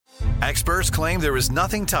Experts claim there is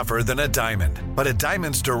nothing tougher than a diamond. But at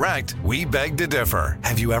Diamonds Direct, we beg to differ.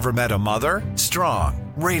 Have you ever met a mother?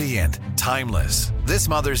 Strong, radiant, timeless. This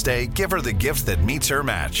Mother's Day, give her the gift that meets her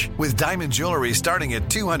match. With diamond jewelry starting at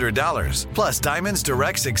 $200. Plus Diamonds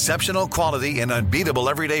Direct's exceptional quality and unbeatable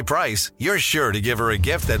everyday price, you're sure to give her a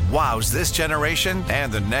gift that wows this generation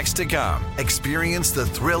and the next to come. Experience the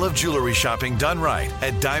thrill of jewelry shopping done right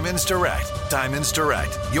at Diamonds Direct. Diamonds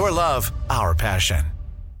Direct. Your love, our passion.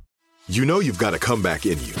 You know you've got a comeback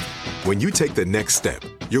in you. When you take the next step,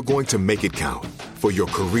 you're going to make it count. For your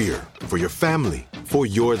career, for your family, for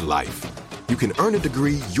your life. You can earn a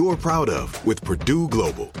degree you're proud of with Purdue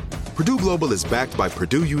Global. Purdue Global is backed by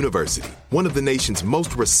Purdue University, one of the nation's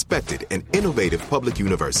most respected and innovative public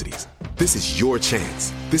universities. This is your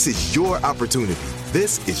chance. This is your opportunity.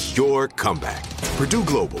 This is your comeback. Purdue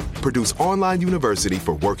Global, Purdue's online university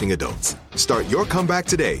for working adults. Start your comeback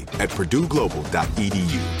today at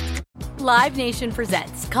purdueglobal.edu. Live Nation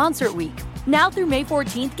presents Concert Week. Now through May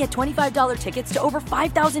 14th, get $25 tickets to over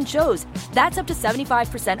 5,000 shows. That's up to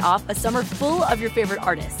 75% off a summer full of your favorite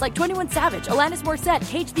artists like 21 Savage, Alanis Morissette,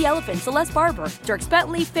 Cage the Elephant, Celeste Barber, Dierks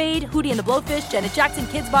Bentley, Fade, Hootie and the Blowfish, Janet Jackson,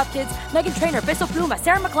 Kidz Bop Kids, Meghan Trainor, Bissell Pluma,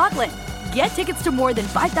 Sarah McLachlan. Get tickets to more than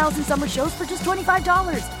 5,000 summer shows for just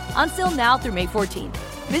 $25. Until now through May 14th.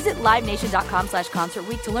 Visit LiveNation.com/Concert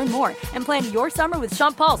Week to learn more and plan your summer with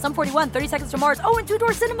Sean Paul, Sum 41, 30 Seconds to Mars, and Two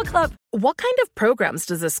Door Cinema Club. What kind of programs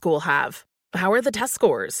does this school have? How are the test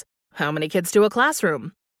scores? How many kids do a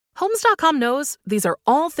classroom? Homes.com knows these are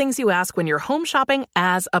all things you ask when you're home shopping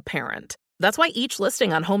as a parent. That's why each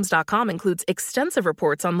listing on Homes.com includes extensive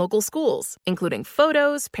reports on local schools, including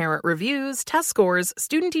photos, parent reviews, test scores,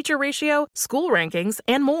 student-teacher ratio, school rankings,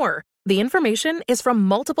 and more. The information is from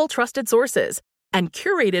multiple trusted sources and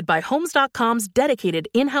curated by Homes.com's dedicated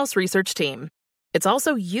in-house research team. It's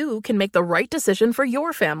also you can make the right decision for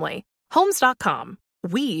your family. Homes.com.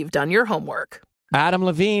 We've done your homework. Adam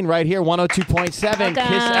Levine right here, 102.7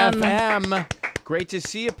 KISS FM. Great to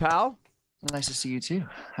see you, pal. Nice to see you, too.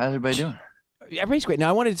 How's everybody doing? Everybody's great. Now,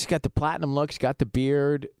 I wanted to got the platinum look. He's got the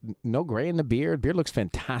beard. No gray in the beard. Beard looks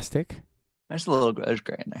fantastic. There's a little there's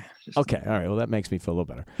gray in there. Okay, all right. Well, that makes me feel a little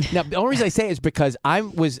better. Now, the only reason I say it is because I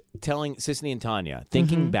was telling Sisney and Tanya,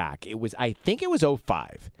 thinking back, I think it was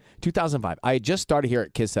 2005. I had just started here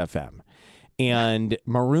at KISS FM, and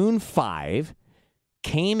Maroon 5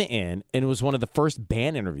 came in, and it was one of the first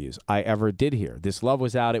band interviews I ever did here. This Love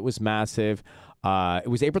was out. It was massive. It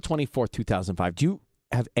was April 24th, 2005. Do you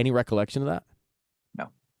have any recollection of that? No.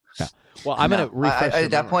 Yeah. Well, I'm going to refresh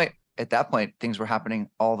At that point, things were happening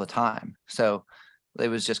all the time. So it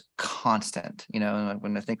was just constant,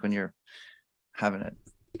 when you're having a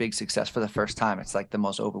big success for the first time, it's like the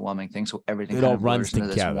most overwhelming thing. So everything it all runs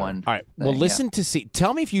together. All right. Well, listen to see.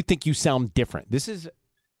 Tell me if you think you sound different. This is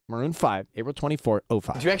Maroon 5, April 24,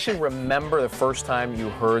 05. Do you actually remember the first time you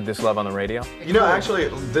heard This Love on the radio? Actually,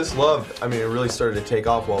 This Love, it really started to take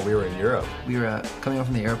off while we were in Europe. We were coming up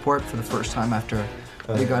from the airport for the first time after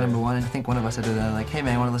we got number one, and I think one of us said to them, hey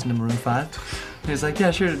man, want to listen to Maroon 5? He was like,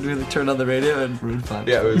 yeah, sure. We turned on the radio and Maroon 5.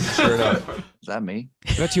 Yeah, it was sure enough. Is that me?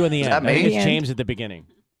 That's you in the end. That me? I think it's James at the beginning.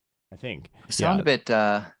 I think. You sound a bit,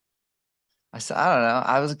 I don't know.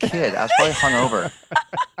 I was a kid. I was probably hungover.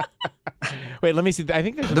 Wait, let me see. I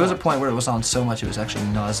think there was a point where it was on so much it was actually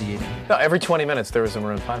nauseating. No, every 20 minutes there was a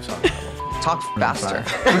Maroon 5 song. Talk faster.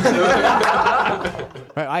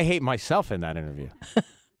 Right, I hate myself in that interview.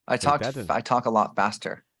 I talk a lot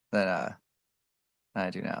faster than I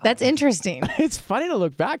do now. That's interesting. It's funny to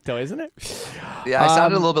look back, though, isn't it? Yeah, I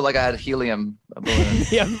sounded a little bit like I had helium balloon.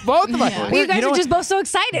 Yeah, both of us. Yeah. You guys are just both so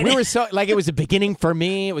excited. We were so it was a beginning for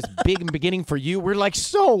me. It was big beginning for you. We're like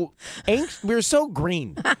so anxious. We were so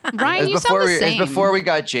green. Ryan, you sound the same. It was before we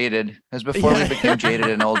got jaded. It was before we became jaded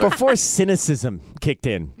and older. Before cynicism kicked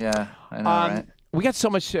in. Yeah, I know, right? We got so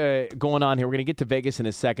much going on here. We're going to get to Vegas in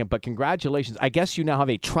a second, but congratulations. I guess you now have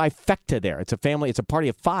a trifecta there. It's a family. It's a party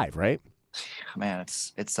of 5, right? Man,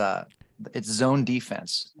 it's zone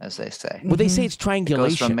defense, as they say. Well, they say it's triangulation.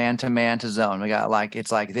 It goes from man to man to zone. We got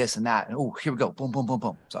it's like this and that. Oh, here we go. Boom, boom, boom,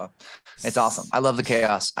 boom. So it's awesome. I love the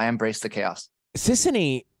chaos. I embrace the chaos.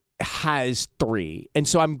 Sisney has 3. And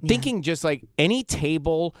so I'm thinking just like any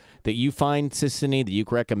table that you find, Sisney, that you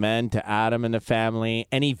could recommend to Adam and the family,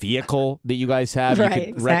 any vehicle that you guys have you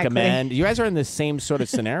could recommend. You guys are in the same sort of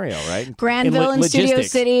scenario, right? Granville in Studio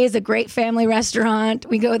City is a great family restaurant.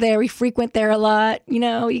 We go there. We frequent there a lot. You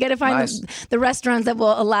got to find the restaurants that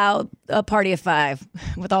will allow a party of 5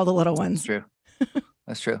 with all the little ones.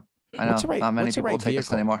 That's true. I know. Right, not many people will take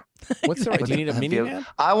this anymore. What's the right? Do you need a minivan?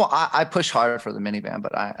 I push hard for the minivan,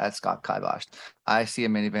 but that's got kiboshed. I see a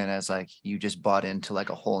minivan as like you just bought into like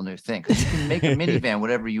a whole new thing. 'Cause you can make a minivan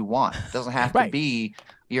whatever you want. It doesn't have to be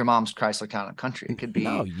your mom's Chrysler Town and Country. It could be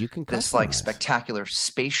you can this like spectacular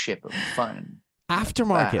spaceship of fun.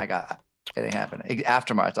 Aftermarket. It ain't happening.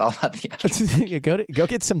 Aftermarket. It's all about the aftermarket. Go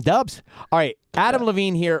get some dubs. All right, Adam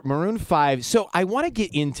Levine here, Maroon 5. So I want to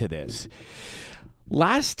get into this.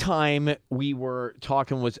 Last time we were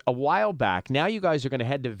talking was a while back. Now you guys are going to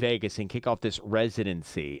head to Vegas and kick off this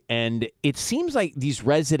residency. And it seems like these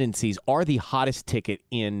residencies are the hottest ticket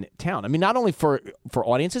in town. I mean, not only for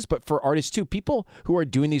audiences, but for artists too. People who are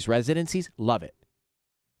doing these residencies love it.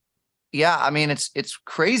 Yeah, I mean, it's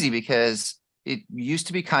crazy because it used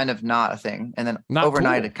to be kind of not a thing. And then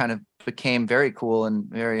overnight it kind of became very cool and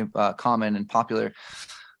very common and popular.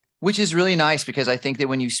 Which is really nice because I think that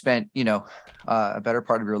when you spent, a better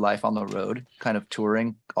part of your life on the road, kind of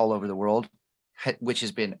touring all over the world, which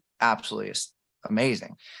has been absolutely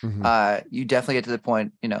amazing, you definitely get to the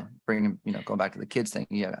point, bringing, going back to the kids thing.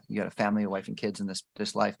 You got a family, a wife and kids in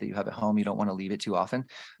this life that you have at home. You don't want to leave it too often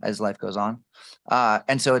as life goes on.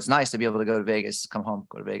 And so it's nice to be able to go to Vegas, come home,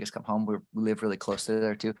 go to Vegas, come home. We live really close to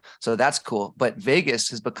there too. So that's cool. But Vegas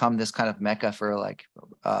has become this kind of mecca for like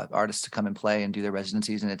artists to come and play and do their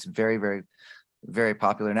residencies. And it's very, very, very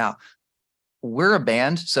popular now. We're a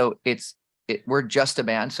band. So we're just a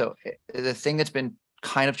band. So the thing that's been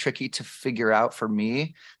kind of tricky to figure out for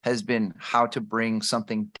me has been how to bring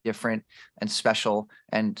something different and special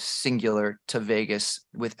and singular to Vegas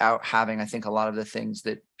without having, I think, a lot of the things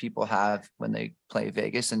that people have when they play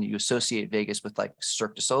Vegas, and you associate Vegas with like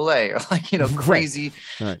Cirque du Soleil or like, crazy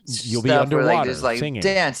You'll be underwater where there's like singing,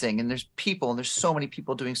 dancing, and there's people, and there's so many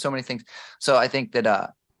people doing so many things. So I think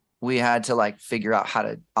that we had to like figure out how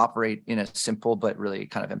to operate in a simple but really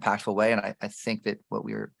kind of impactful way. And I think that what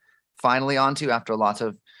we were finally onto after lots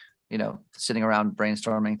of, sitting around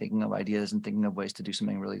brainstorming, thinking of ideas and thinking of ways to do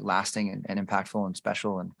something really lasting and impactful and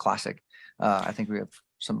special and classic. I think we have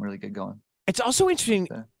something really good going. It's also interesting,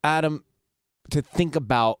 Adam, to think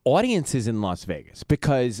about audiences in Las Vegas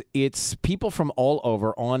because it's people from all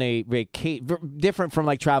over on a vacation, different from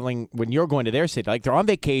like traveling when you're going to their city. Like they're on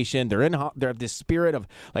vacation, they're this spirit of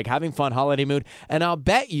like having fun, holiday mood. And I'll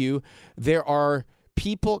bet you there are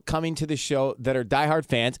people coming to the show that are diehard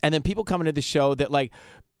fans, and then people coming to the show that like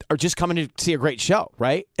are just coming to see a great show,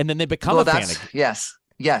 right? And then they become a fan. Yes,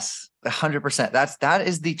 100%. That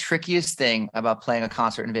is the trickiest thing about playing a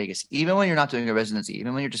concert in Vegas. Even when you're not doing a residency,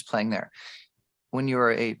 even when you're just playing there, when you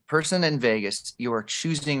are a person in Vegas, you are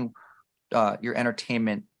choosing your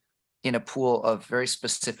entertainment in a pool of very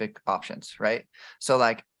specific options, right? So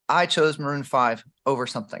like I chose Maroon 5 over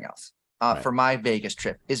something else for my Vegas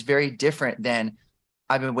trip. Is very different than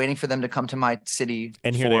I've been waiting for them to come to my city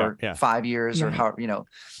and for 5 years or how,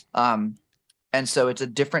 and so it's a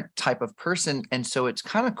different type of person. And so it's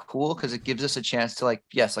kind of cool because it gives us a chance to like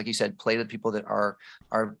you said, play the people that are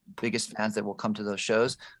our biggest fans that will come to those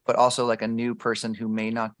shows, but also like a new person who may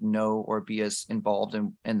not know or be as involved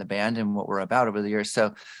in the band and what we're about over the years.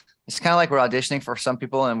 So it's kind of like we're auditioning for some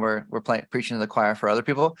people and we're preaching to the choir for other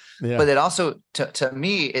people. Yeah. But it also, to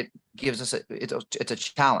me, it gives us it's a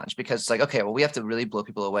challenge because it's like, okay, well, we have to really blow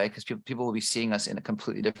people away because people will be seeing us in a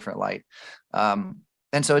completely different light.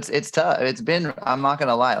 And so it's tough. It's been, I'm not going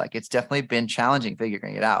to lie, like it's definitely been challenging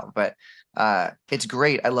figuring it out, but it's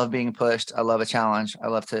great. I love being pushed. I love a challenge. I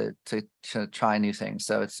love to try new things.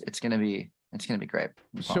 So it's going to be great.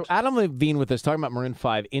 So Adam Levine with us talking about Maroon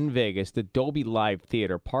 5 in Vegas, the Dolby Live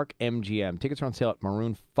Theater, Park MGM. Tickets are on sale at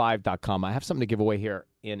maroon5.com. I have something to give away here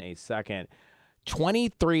in a second.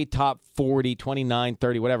 23 top 40, 29,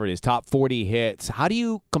 30, whatever it is, top 40 hits. How do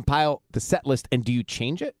you compile the set list and do you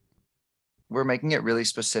change it? We're making it really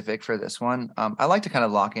specific for this one. I like to kind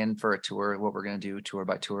of lock in for a tour, what we're going to do tour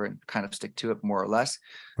by tour and kind of stick to it more or less,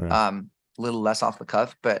 a little less off the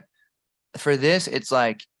cuff. But for this, it's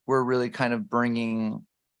like we're really kind of bringing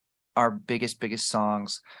our biggest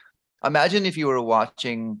songs. Imagine if you were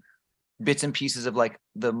watching bits and pieces of like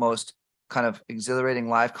the most kind of exhilarating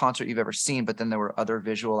live concert you've ever seen, but then there were other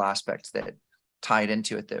visual aspects that tied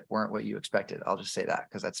into it that weren't what you expected. I'll just say that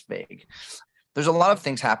because that's vague. There's a lot of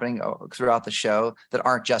things happening throughout the show that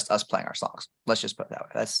aren't just us playing our songs. Let's just put it that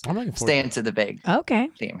way. Let's stay into the vague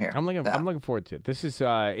theme here. I'm looking forward to it. This is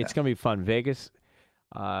it's gonna be fun. Vegas.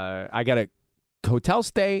 I got a hotel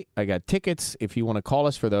stay. I got tickets. If you want to call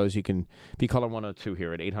us for those, you can be caller 102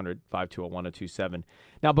 here at 800-520-1027.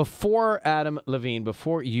 Now, before Adam Levine,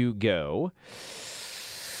 before you go,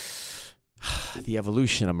 the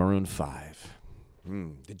evolution of Maroon 5,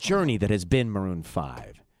 the journey that has been Maroon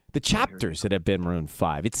 5. the chapters that have been Maroon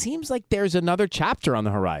 5. It seems like there's another chapter on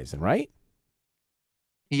the horizon, right?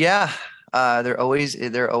 Yeah, there always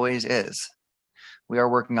is. We are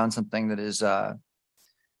working on something that is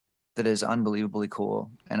unbelievably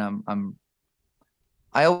cool, and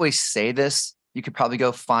I always say this. You could probably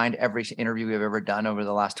go find every interview we've ever done over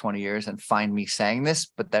the last 20 years and find me saying this,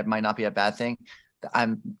 but that might not be a bad thing.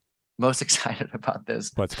 I'm most excited about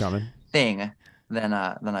this. What's coming? Thing than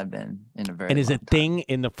I've been in a very. And is long it thing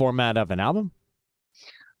in the format of an album?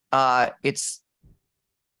 It's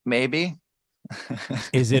maybe.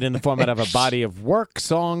 Is it in the format of a body of work,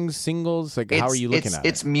 songs, singles? Like, how are you looking at it?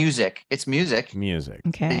 It's music. It's music. Music.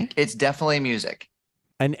 Okay. It's definitely music.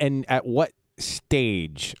 And at what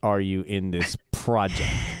stage are you in this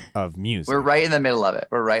project of music? We're right in the middle of it.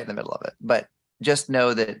 But just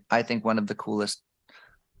know that I think one of the coolest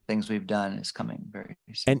things we've done is coming very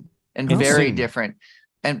soon. And very soon. Different.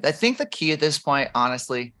 And I think the key at this point,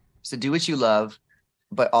 honestly, is to do what you love,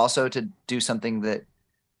 but also to do something that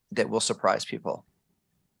will surprise people.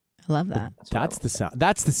 I love that. That's the sound.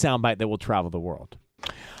 That's the soundbite that will travel the world.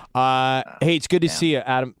 Hey, it's good to see you,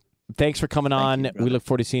 Adam. Thanks for coming on. We look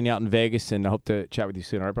forward to seeing you out in Vegas, and I hope to chat with you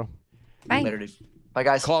soon. All right, bro? Bye. Later, dude. Bye,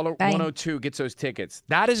 guys. Caller 102 gets those tickets.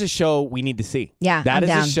 That is a show we need to see. Yeah, That I'm is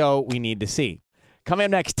down. a show we need to see. Coming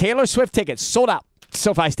up next, Taylor Swift tickets sold out.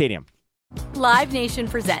 SoFi Stadium. Live Nation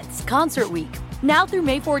presents Concert Week. Now through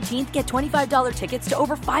May 14th, get $25 tickets to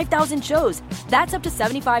over 5,000 shows. That's up to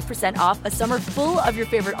 75% off a summer full of your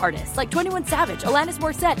favorite artists like 21 Savage, Alanis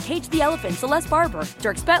Morissette, Cage the Elephant, Celeste Barber,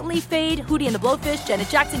 Dierks Bentley, Fade, Hootie and the Blowfish, Janet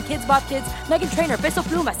Jackson, Kids Bop Kids, Meghan Trainor, Bissell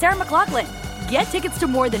Pluma, Sarah McLachlan. Get tickets to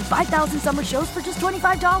more than 5,000 summer shows for just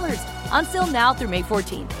 $25. Until now through May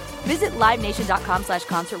 14th. Visit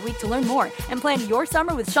LiveNation.com/Concert Week to learn more and plan your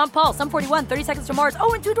summer with Sean Paul, Sum 41, 30 Seconds to Mars,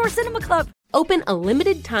 and Two Door Cinema Club. Open a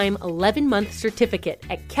limited-time 11-month certificate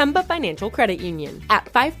at Kemba Financial Credit Union. At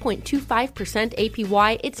 5.25%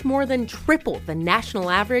 APY, it's more than triple the national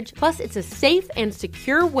average, plus it's a safe and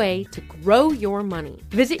secure way to grow your money.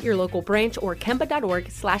 Visit your local branch or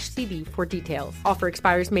kemba.org/CD for details. Offer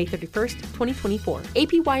expires May 31st, 2024.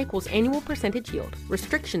 APY equals annual percentage yield.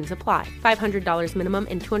 Restrictions apply. $500 minimum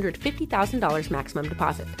and $250,000 maximum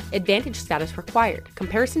deposit. Advantage status required.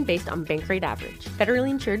 Comparison based on bank rate average. Federally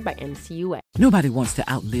insured by NCUA. Nobody wants to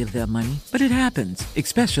outlive their money, but it happens,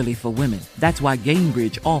 especially for women. That's why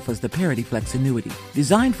Gainbridge offers the Parity Flex annuity,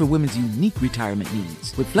 designed for women's unique retirement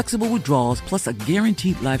needs, with flexible withdrawals plus a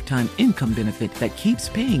guaranteed lifetime income benefit that keeps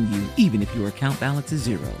paying you even if your account balance is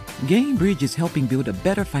zero. Gainbridge is helping build a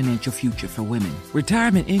better financial future for women.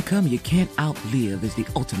 Retirement income you can't outlive is the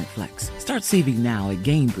ultimate flex. Start saving now at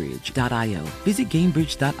Gainbridge.io. Visit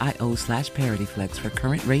Gainbridge.io/ParityFlex for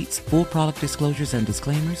current rates, full product disclosures and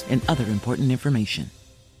disclaimers, and other important information.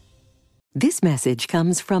 This message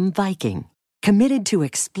comes from Viking, committed to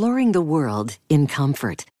exploring the world in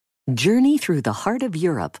comfort. Journey through the heart of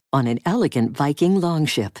Europe on an elegant Viking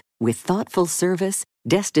longship with thoughtful service,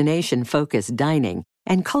 destination-focused dining,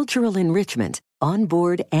 and cultural enrichment on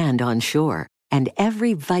board and on shore. And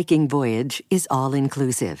every Viking voyage is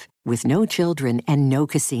all-inclusive, with no children and no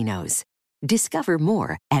casinos. Discover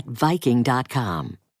more at Viking.com.